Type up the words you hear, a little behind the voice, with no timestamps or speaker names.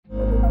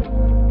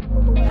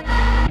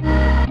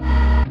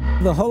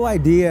The whole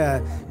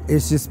idea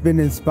has just been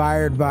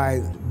inspired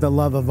by the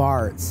love of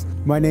arts.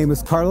 My name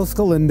is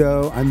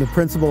Galindo. I'm the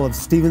principal of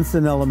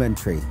Stephenson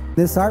Elementary.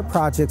 This art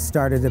project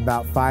started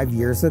about 5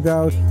 years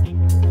ago.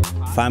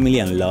 Family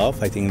and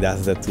love, I think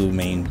that's the two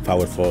main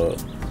powerful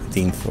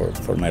themes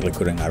for my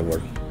recurrent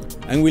artwork.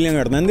 I'm William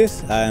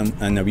Hernandez.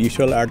 I'm a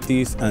visual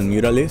artist and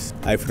muralist.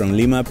 I'm from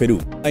Lima, Peru.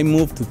 I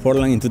moved to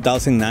Portland in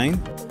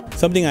 2009.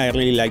 Something I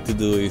really like to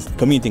do is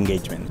community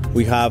engagement.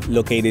 We have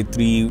located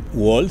 3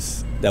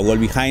 walls. The wall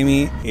behind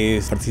me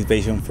is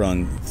participation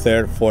from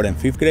 3rd, 4th, and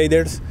 5th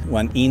graders.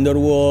 One indoor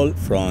wall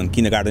from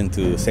kindergarten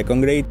to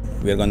 2nd grade.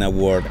 We're going to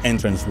work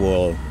entrance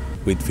wall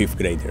with 5th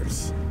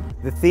graders.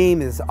 The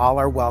theme is all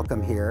are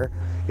welcome here.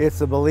 It's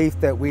a belief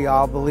that we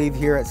all believe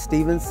here at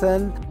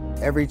Stephenson.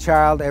 Every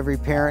child, every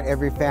parent,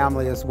 every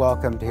family is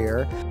welcomed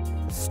here.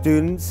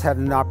 Students had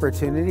an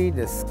opportunity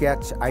to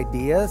sketch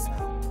ideas.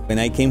 When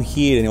I came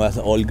here and it was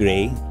all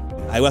gray,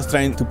 I was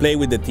trying to play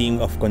with the theme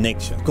of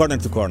connection, corner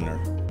to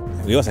corner.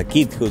 It was a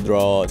kid who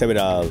drew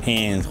several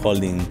hands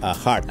holding a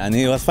heart. And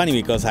it was funny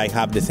because I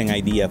have the same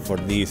idea for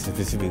this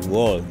specific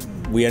wall.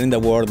 We are in the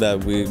world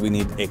that we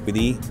need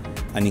equity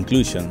and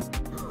inclusion.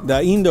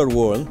 The indoor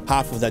wall,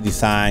 half of the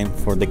design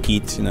for the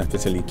kids,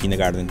 especially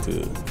kindergarten to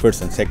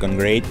 1st and 2nd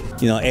grade.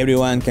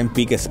 Everyone can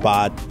pick a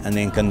spot and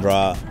then can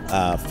draw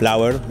a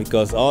flower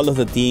because all of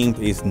the theme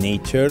is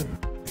nature.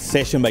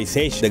 Session by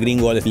session, the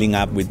green wall is linked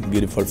up with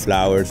beautiful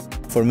flowers.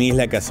 For me, it's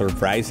like a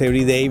surprise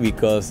every day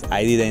because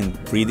I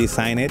didn't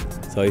pre-design it.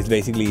 So it's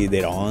basically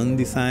their own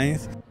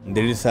designs.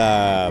 There is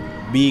a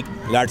big,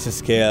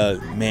 large-scale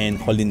man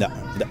holding the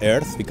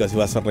earth because it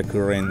was a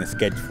recurrent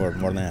sketch for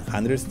more than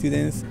 100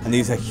 students. And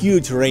there's a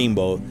huge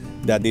rainbow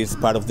that is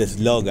part of the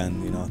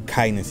slogan,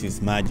 kindness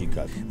is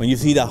magical. When you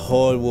see the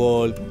whole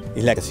wall,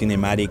 it's like a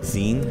cinematic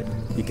scene.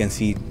 You can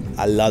see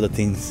a lot of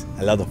things,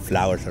 a lot of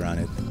flowers around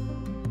it.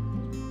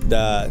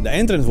 The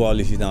entrance wall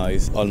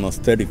is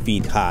almost 30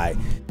 feet high.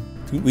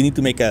 We need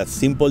to make a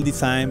simple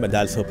design, but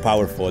also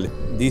powerful.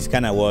 This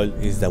kind of wall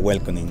is the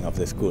welcoming of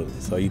the school.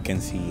 So you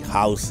can see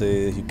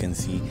houses, you can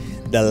see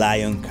the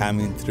lion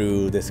coming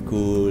through the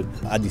school.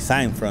 A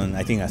design from,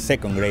 I think, a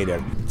 2nd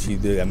grader. She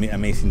did an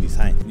amazing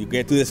design. You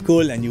get to the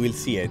school and you will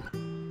see it.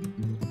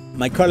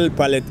 My color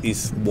palette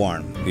is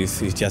warm.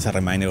 This is just a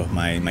reminder of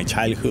my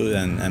childhood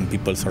and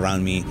people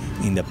surround me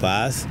in the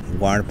past.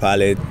 Warm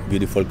palette,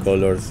 beautiful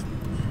colors,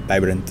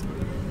 vibrant.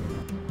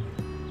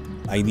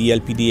 Ideal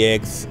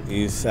PDX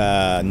is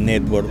a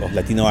network of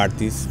Latino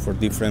artists for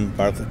different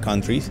parts of the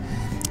countries,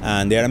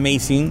 and they're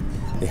amazing.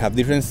 They have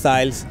different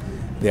styles.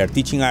 They are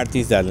teaching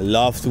artists that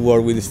love to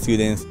work with the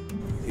students.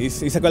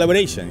 It's a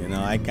collaboration,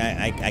 I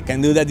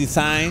can do the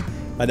design,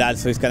 but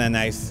also it's kind of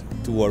nice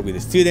to work with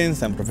the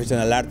students and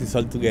professional artists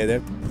all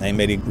together. I'm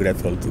very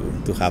grateful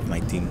to have my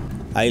team.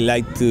 I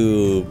like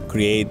to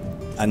create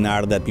an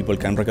art that people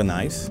can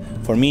recognize.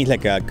 For me, it's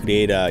like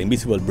create an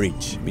invisible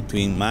bridge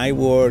between my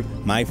work,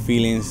 my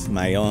feelings,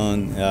 my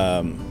own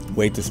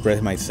way to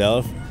express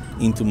myself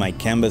into my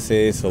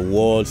canvases or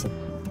walls.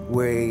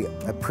 We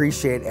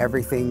appreciate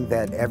everything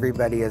that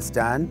everybody has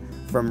done,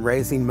 from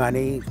raising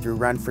money through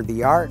Run for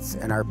the Arts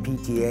and our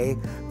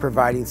PTA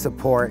providing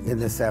support in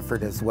this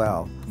effort as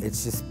well.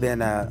 It's just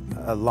been a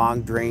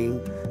long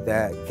dream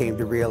that came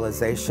to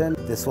realization.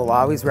 This will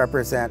always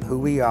represent who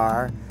we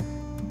are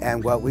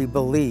and what we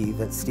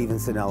believe at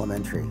Stephenson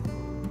Elementary.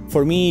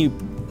 For me,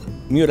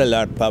 Mural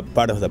art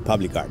part of the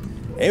public art.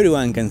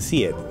 Everyone can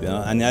see it,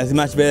 and it's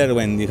much better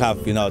when you have,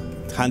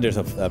 hundreds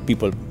of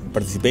people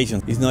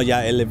participation. It's not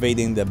just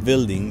elevating the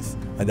buildings,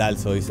 but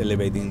also it's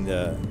elevating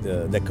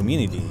the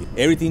community.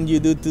 Everything you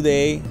do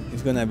today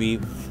is going to be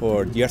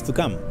for years to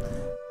come.